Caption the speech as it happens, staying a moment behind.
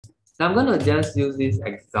Now I'm going to just use this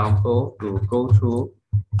example to go through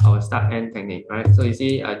our start-end technique, right? So you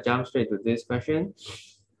see, I jump straight to this question.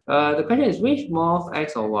 The question is, which morph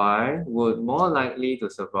X or Y would more likely to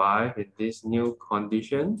survive in this new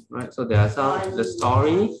condition, right? So there are some, the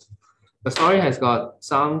story has got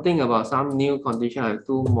something about some new condition, like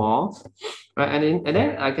two morphs, right? And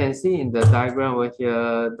then I can see in the diagram over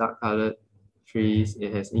here, dark colored trees,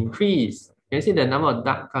 it has increased. Can you see the number of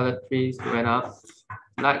dark colored trees went up,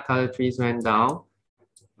 light colored trees went down?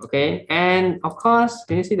 Okay, and of course,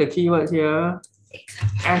 can you see the keyword here?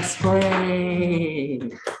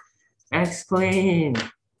 Explain. Explain.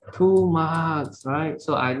 2 marks, right?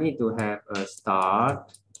 So I need to have a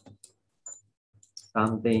start,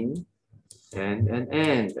 something, and an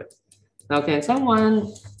end. Now, can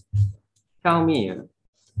someone tell me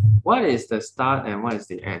what is the start and what is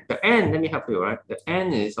the end? The end, let me help you, right? The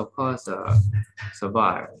end is, of course,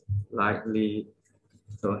 survive, likely.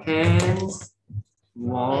 So hence,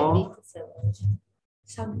 more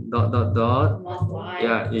dot,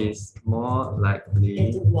 yeah, is more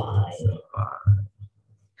likely.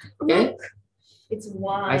 Okay? Look, it's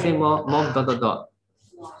Y. I say more dot.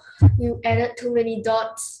 You added too many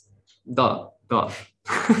dots. Dot. dot.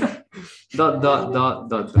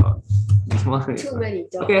 It's more Too many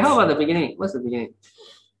dots. Okay, how about the beginning? What's the beginning?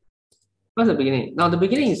 What's the beginning? Now, the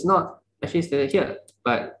beginning is not actually stated here,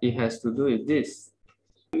 but it has to do with this.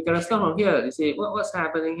 You gotta start from here. You see, what's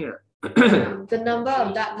happening here? The number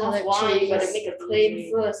of dark colored trees. You gotta make a claim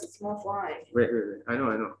first. It's more why. Wait. I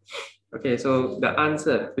know. Okay, so the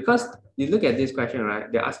answer, because you look at this question, right?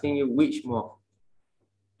 They're asking you which morph.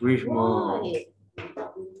 Which morph?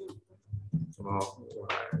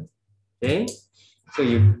 Okay, so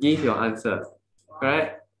you give your answer,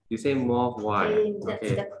 correct? You say morph Y. That's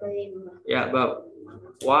Okay. the claim. Yeah, but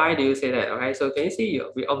why do you say that? Okay, so can you see,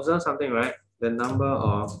 we observe something, right? The number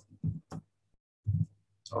of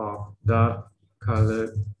dark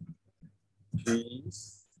colored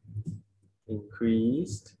trees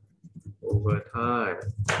increased over time.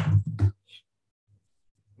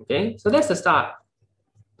 Okay, so that's the start.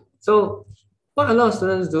 So what a lot of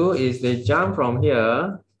students do is they jump from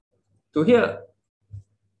here to here,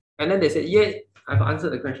 and then they say, "Yay, I've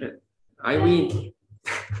answered the question. I win."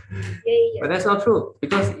 But that's not true,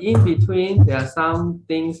 because in between there are some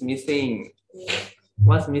things missing.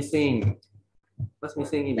 What's missing? What's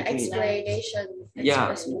missing in The between? explanation.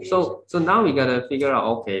 Yeah. So now we gotta figure out,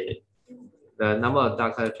 okay, the number of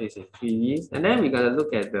dark colored trees increase, and then we gotta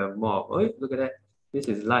look at the morph. Oh, look at that. This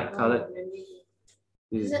is light colored.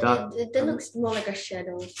 This is dark. It looks more like a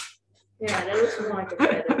shadow. Yeah, that looks more like a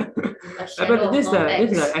shadow. A shadow But this of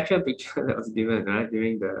is X. the actual picture that was given, right,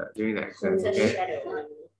 during the exam. It's a Okay. shadow.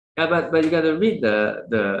 Yeah, but you gotta read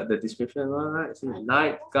the description one, right? See,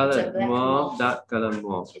 light colored black morph, morph. dark colored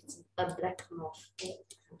morph. It's a black morph.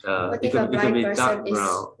 What It if a could blind be person dark is?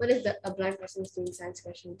 brown. What if a blind person is doing science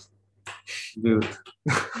questions? Dude.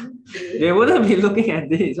 They wouldn't be looking at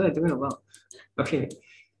this. What are you talking about? Okay.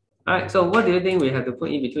 Alright, so what do you think we have to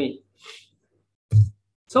put in between?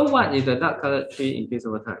 So what is the dark colored tree increase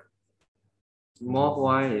over time? Morph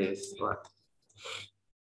Y is what?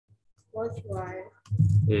 What's Y?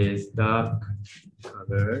 Is dark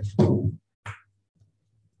colored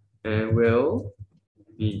and will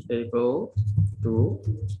be able to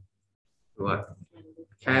what?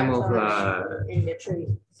 Camouflage In the tree.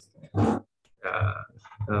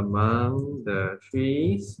 among the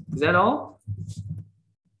trees. Is that all?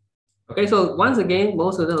 Okay, so once again,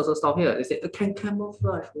 most students also stop here. They say, can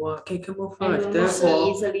camouflage. Wow, can camouflage. And will not be Therefore,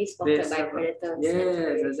 easily spotted by they- predators.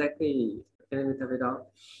 yes, exactly. Can we type it out?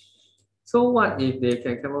 So what if they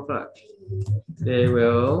can camouflage? They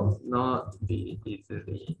will not be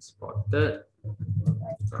easily spotted.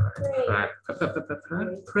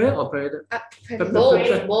 Prey or predator?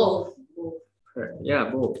 Both. Yeah,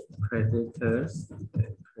 both predators and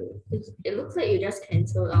prey. It looks like you just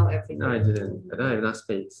canceled out everything. No, I didn't. I don't have enough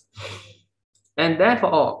space. And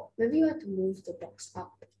therefore, Maybe you have to move the box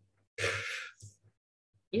up.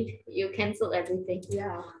 You canceled everything.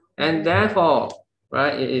 Yeah. and therefore,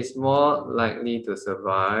 right, it is more likely to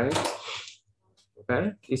survive.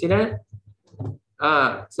 Okay, you see that?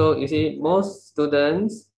 So you see, most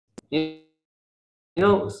students, you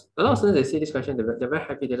know, a lot of students, they see this question, they're very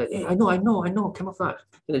happy. They're like, hey, I know, camouflage.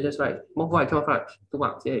 Then they just write, more white, camouflage, 2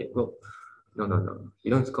 marks, yeah, go. No.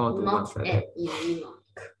 You don't score 2 marks Not like an that. easy mark.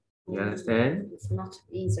 You understand? It's not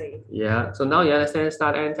easy. Yeah, so now you understand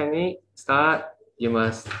start end technique. Start, you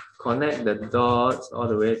must connect the dots all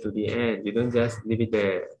the way to the end. You don't just leave it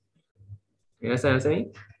there. You understand what I'm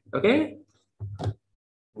saying? Okay?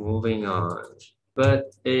 Moving on.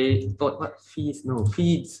 But what feeds? No,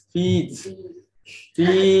 feeds. Feeds.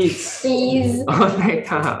 Feeds. Oh,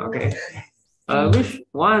 nectar. Okay. Which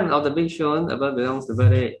one of the big shown above belongs to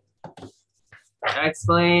bird A?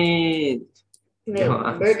 Explain.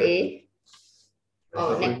 Milk, bird A.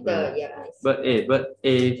 Oh, nectar, yeah. Bird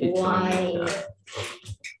A feeds on Why? nectar.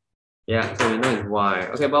 Yeah, so we know it's Y.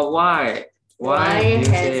 Okay, but why? Why do you has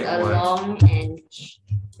say a Y? long and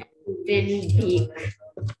thin beak,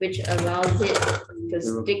 which allows it to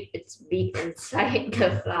stick its beak inside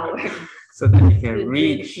the flower So that it to can drink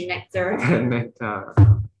reach nectar. the nectar.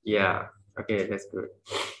 Yeah. Okay, that's good.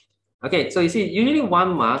 Okay, so you see, usually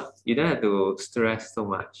 1 mark, you don't have to stress so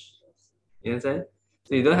much. You understand?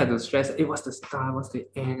 So you don't have to stress, hey, what's the start, what's the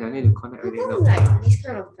end, I need to connect How everything. come like these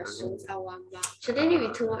kind of questions are 1 mark? Shouldn't it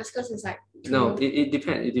be 2 marks? Because it's like No, it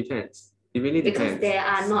depends. It depends. It really Because depends. they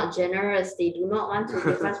are not generous, they do not want to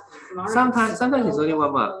give us marks. Sometimes it's only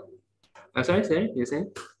 1 mark. Sorry, you're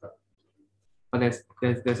saying? Oh, there's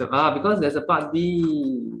a because there's a part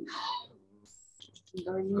B.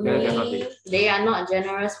 Okay, part B. They are not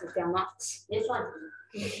generous with their marks. This one.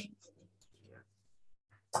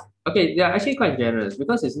 Okay, they are actually quite generous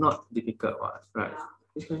because it's not difficult one, right?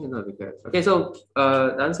 This question is not difficult. Okay, so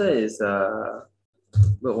the answer is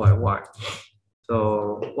but why?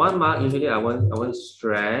 So 1 mark usually I won't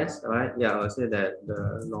stress, right? Yeah, I'll say that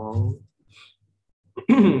the long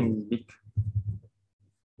big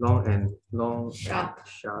long Sharp.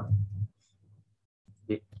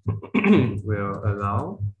 big will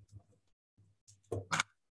allow.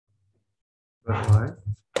 But why?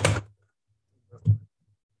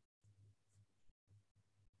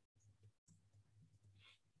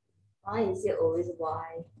 Why is it always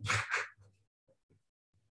why?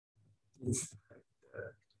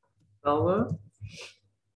 Flower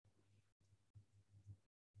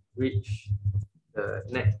reach the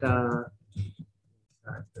nectar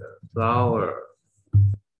at the flower.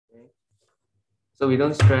 Okay. So we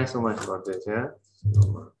don't stress so much about this, yeah?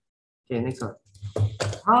 Okay, next one.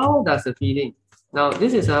 How does the feeding? Now,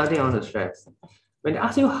 this is another thing I want to stress. When they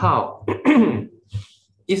ask you how,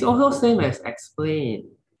 it's also same as explain.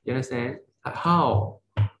 You understand? How?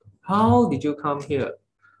 How did you come here?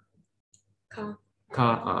 Car.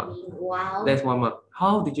 While, That's 1 mark.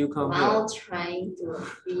 How did you come here? while trying to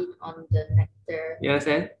feed on the nectar. You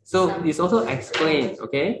understand? So it's also explained,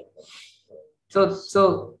 okay?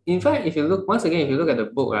 So in fact, if you look once again, if you look at the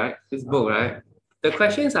book, right? This book, right? The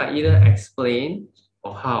questions are either explain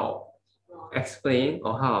or how. Explain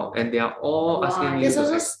or how, and they are all asking you There's to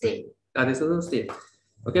also explain. There's also state.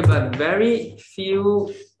 Okay, but very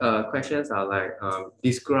few questions are like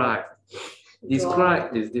describe.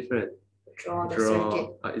 Describe is different. Draw the circuit.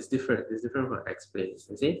 It's different. It's different from explain.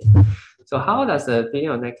 You see? So how does the feeding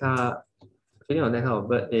of nectar of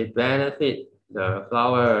bird A benefit the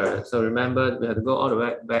flower? So remember, we have to go all the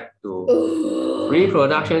way back to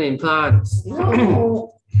reproduction in plants.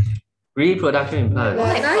 No. Reproduction in plants.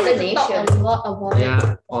 But now you talk a lot about it.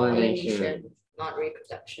 Yeah, pollination. Not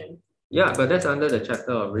reproduction. Yeah, but that's under the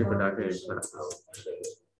chapter of reproduction in plants.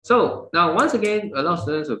 So now once again, a lot of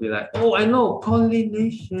students will be like, oh, I know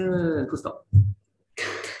pollination. Full stop.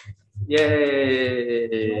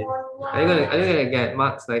 Yay! Are you gonna get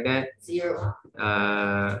marks like that? 0.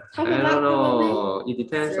 I don't know. It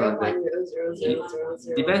depends on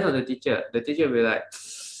the depends on the teacher. The teacher will be like,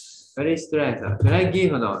 very stressed. Can I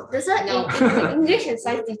give or not? That's why No. in English and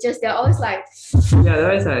science teachers, they're always like, Yeah, they're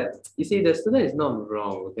always like, you see, the student is not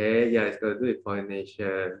wrong, okay? Yeah, it's got to do with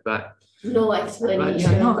pollination, but No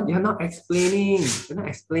explanation. you're not explaining. You're not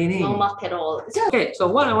explaining. No mark at all. Okay, so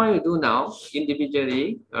what I want you to do now,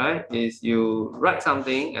 individually, right, is you write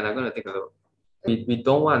something, and I'm gonna take a look. We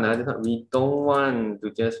don't want, we don't want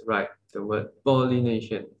to just write the word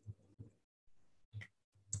pollination.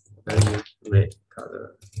 Very red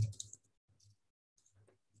color.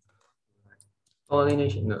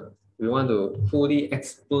 Pollination, no. We want to fully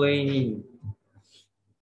explain.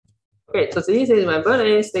 Okay, so this is my bird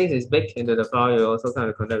A sticks is baked into the flower. You also kind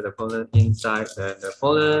of contact the pollen inside, and the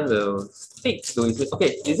pollen will stick to it.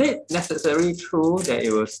 Okay, is it necessarily true that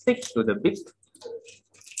it will stick to the beak?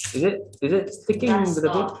 Is it sticking to the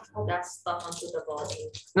beak? That's stuck onto the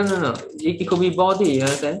body. No. It could be body, you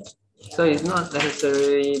understand? So it's not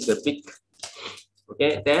necessarily the beak.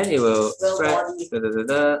 Okay, then it will spread,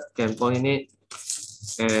 can pollinate,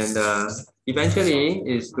 and eventually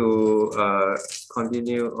is to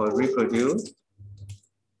continue or reproduce.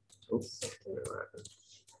 Oops.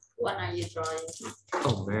 What are you drawing?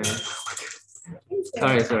 Oh man.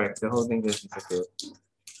 Sorry. The whole thing just disappeared.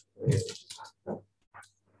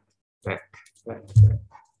 Back.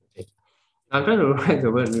 Okay. I'm trying to write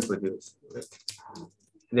the word reproduce.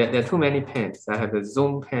 there are too many pens. I have the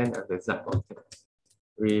zoom pen and the zapper pen.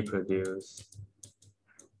 Reproduce.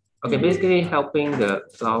 Okay, basically helping the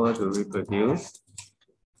flower to reproduce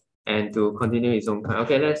and to continue its own kind.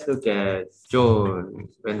 Okay, let's look at Joan.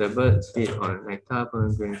 When the birds feed on nectar,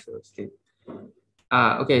 pollen grains will stick.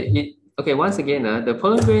 Okay, once again, the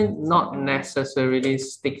pollen grain not necessarily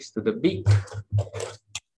sticks to the beak.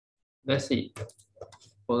 Let's see.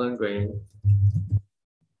 Pollen grain.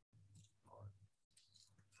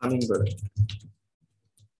 Hummingbird.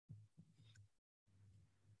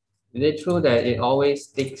 Is it true that it always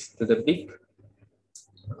sticks to the beak?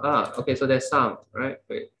 Okay, so there's some, right?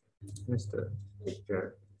 Wait, here's the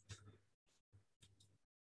picture.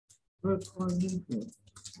 Where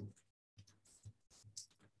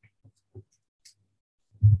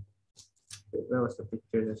was the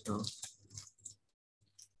picture just now?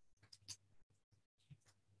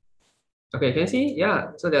 Okay, can you see?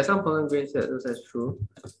 Yeah, so there are some pollen grains here, that's true.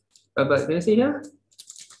 But can you see here?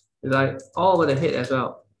 It's like all over the head as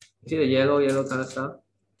well. You see the yellow kind of stuff?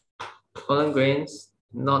 Pollen grains,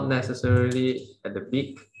 not necessarily at the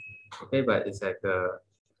beak, okay, but it's at the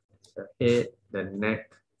head, the neck,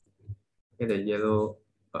 okay, the yellow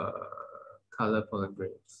color pollen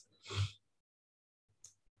grains.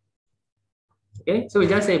 Okay, so we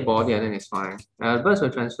just say body and then it's fine. Birds will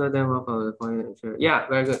transfer them from the point. Yeah,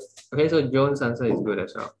 very good. Okay, so Joan's answer is good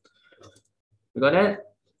as well. You got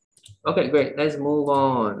that? Okay, great. Let's move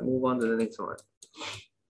on. Move on to the next one.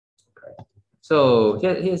 Okay. So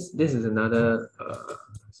this is another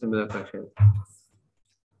similar question.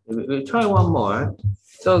 We'll try one more.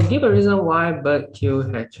 So give a reason why bird Q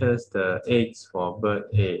hatches the eggs for bird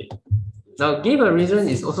A. Now give a reason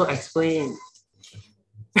is also explain.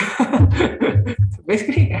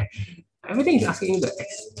 Basically, everything is asking you to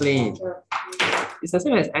explain. It's the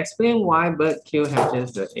same as explain why bird Q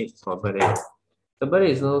hatches the eggs for bird A. The bird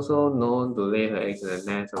is also known to lay her eggs in the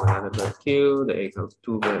nest of another bird Q. The eggs of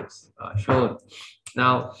two birds are shown.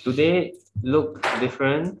 Now, do they look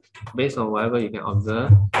different based on whatever you can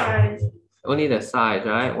observe? Only the size,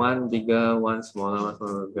 right? One bigger, one smaller,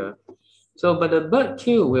 one bigger. So, but the bird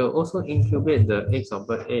Q will also incubate the eggs of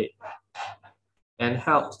bird A and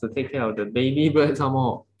helps to take care of the baby birds some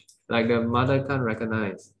more. Like the mother can't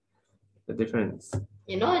recognize the difference.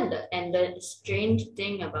 You know, and the strange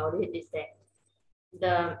thing about it is that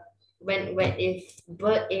when if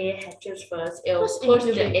bird A hatches first, it will push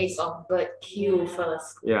the eggs of bird Q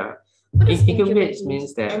first. Yeah. Incubate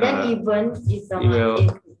means that and then even if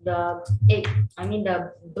the egg, I mean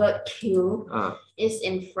the bird Q is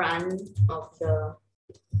in front of the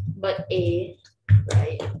bird A,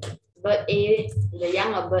 right? Bird A, the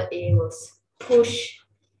young of bird A will push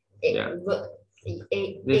egg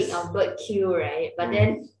of bird Q, right? But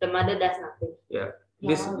then the mother does nothing. Yeah.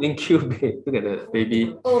 This incubate, look at the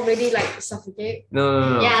baby. Oh, maybe like suffocate?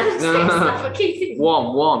 No. Yeah, that's no. suffocating.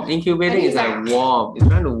 Warm. Incubating is like warm. It's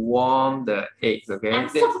trying to warm the eggs, okay? I'm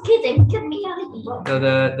suffocating. Get me out of here. So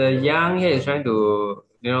the young here is trying to,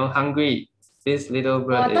 hungry. This little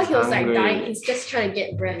bird I thought is he was hungry. like dying. He's just trying to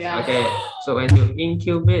get breath. Yeah. Okay, so when you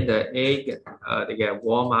incubate the egg, they get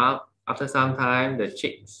warm up. After some time, the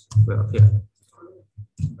chicks will appear.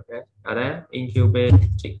 Okay, and then incubate,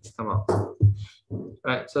 chicks come out.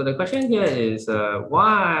 Right, so the question here is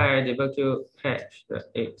why did bird Q hatch the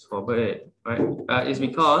eggs for bird A, right? It's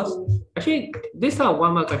because, actually, this type of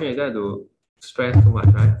one mark question you don't have to stress too much,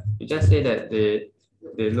 right? You just say that they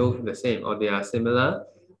look the same or they are similar.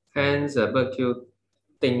 Hence, bird Q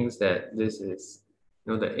thinks that this is,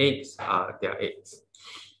 the eggs are their eggs.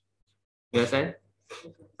 You understand?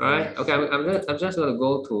 All right. Okay. I'm just going to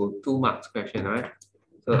go to 2 marks question. All right.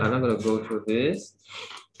 So I'm not going to go through this.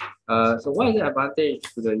 So what is the advantage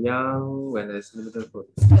to the young when there's limited food?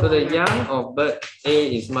 So the young of bird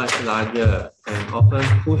A is much larger and often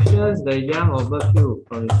pushes the young of bird Q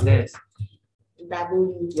from its nest. The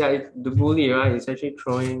bully. Yeah, the bully, right? It's actually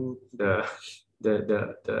throwing the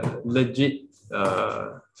legit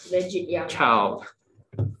young child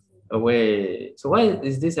away. So why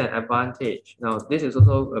is this an advantage? Now, this is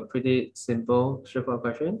also a pretty simple, straightforward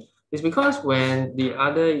question. It's because when the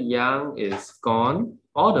other young is gone,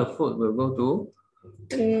 all the food will go to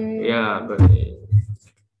but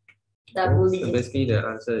so basically the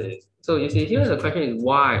answer is, so you see here the question is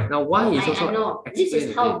why. Now why is also I know. This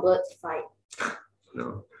is how birds fight.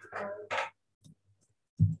 No.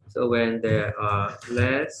 So when there are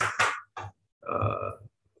less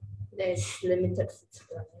there's limited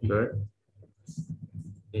bird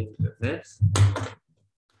in the nest,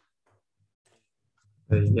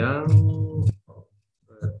 the young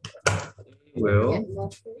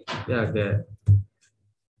will get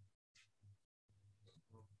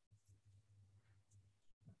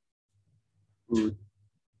food.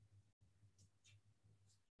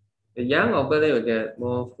 The young or birthday will get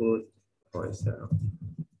more food for itself.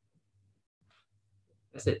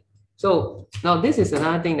 That's it. So now this is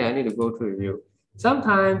another thing that I need to go through with you.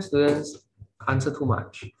 Sometimes students answer too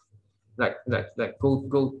much, like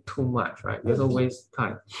go too much, right? You also waste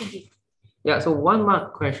time. Yeah, so 1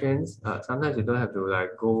 mark questions. Sometimes you don't have to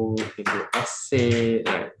like go into essay,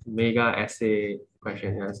 like mega essay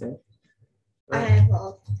question. You understand? I have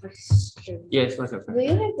a question. Yes, what's your Do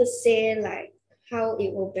question? you have to say like how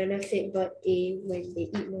it will benefit bird A when they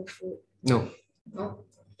eat more food? No. Oh.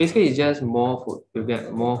 Basically, it's just more food. You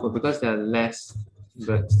get more food because there are less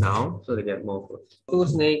birds now, so they get more food. Two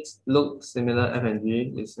snakes look similar, F and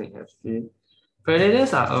G. This snake has G.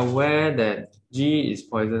 Predators are aware that G is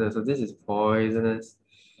poisonous, so this is poisonous.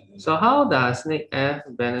 So how does snake F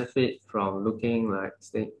benefit from looking like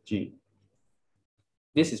snake G?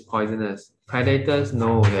 This is poisonous. Predators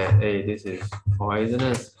know that, hey, this is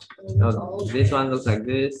poisonous. Now, this one looks like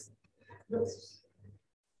this.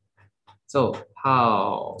 So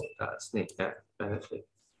how does snake F benefit?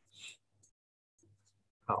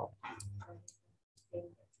 How?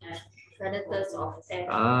 Predators of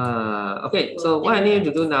F. Okay, so what I need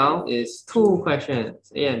you to do now is 2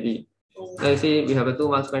 questions, A and B. Now you see we have a 2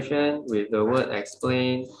 marks question with the word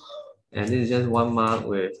explain, and this is just 1 mark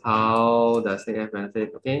with how does snake F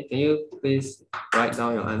benefit. Okay, can you please write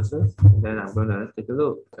down your answers? And then I'm gonna take a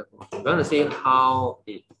look. I'm gonna see how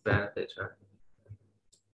it benefits, right?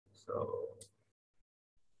 So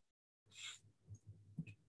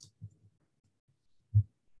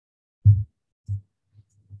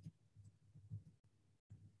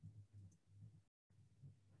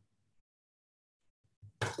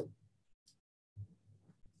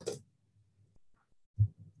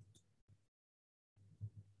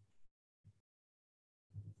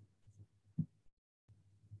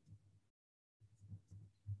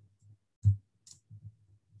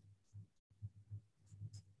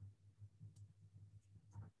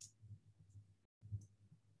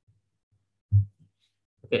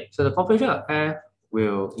okay, so the population of F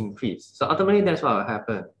will increase. So ultimately, that's what will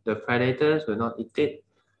happen. The predators will not eat it,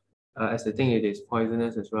 as the thing it is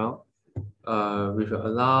poisonous as well. Which will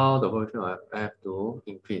allow the population of F to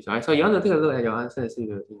increase, right? So you want to take a look at your answer and see if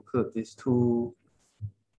you include these two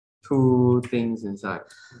things inside,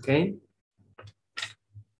 okay?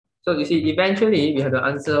 So you see, eventually we have to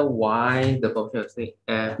answer why the population of snake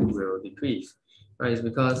F will decrease, right? It's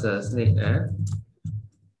because snake F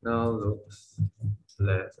now looks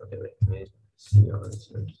less. Okay, wait, let me see your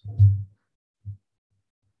answers.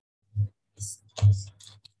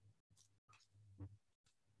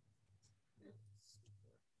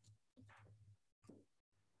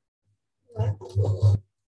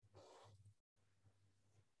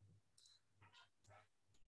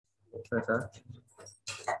 First,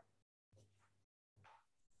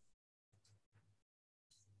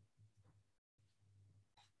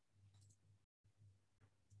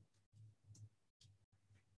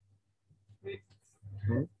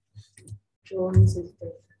 Jones is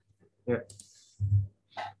the yeah.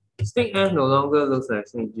 Snake F no longer looks like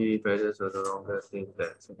snake G, predators will no longer think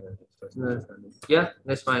that snake F is poisonous. Yeah,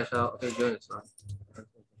 that's fine as well. Okay, Joan is fine.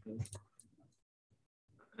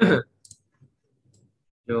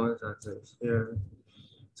 Joan's answer is here.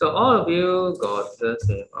 So all of you got the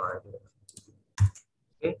same idea.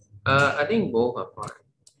 Okay, I think both are fine.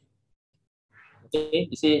 Okay,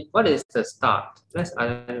 you see, what is the start? Let's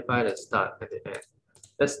identify the start at the end.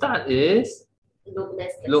 The start is look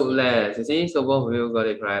less. look less. You see, so both of you got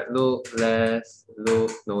it right. Look less,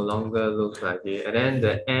 look no longer looks like it. And then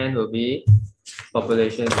the end will be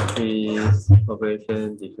population decrease,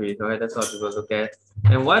 population decrease. Right, that's what people look at.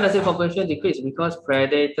 And why does it population decrease? Because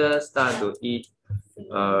predators start to eat.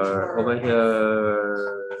 Over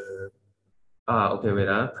here. Okay, wait.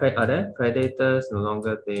 Are there predators no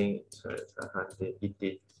longer think so it's a hunted, eat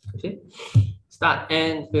it. Okay. Start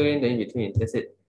and fill in the in between. That's it.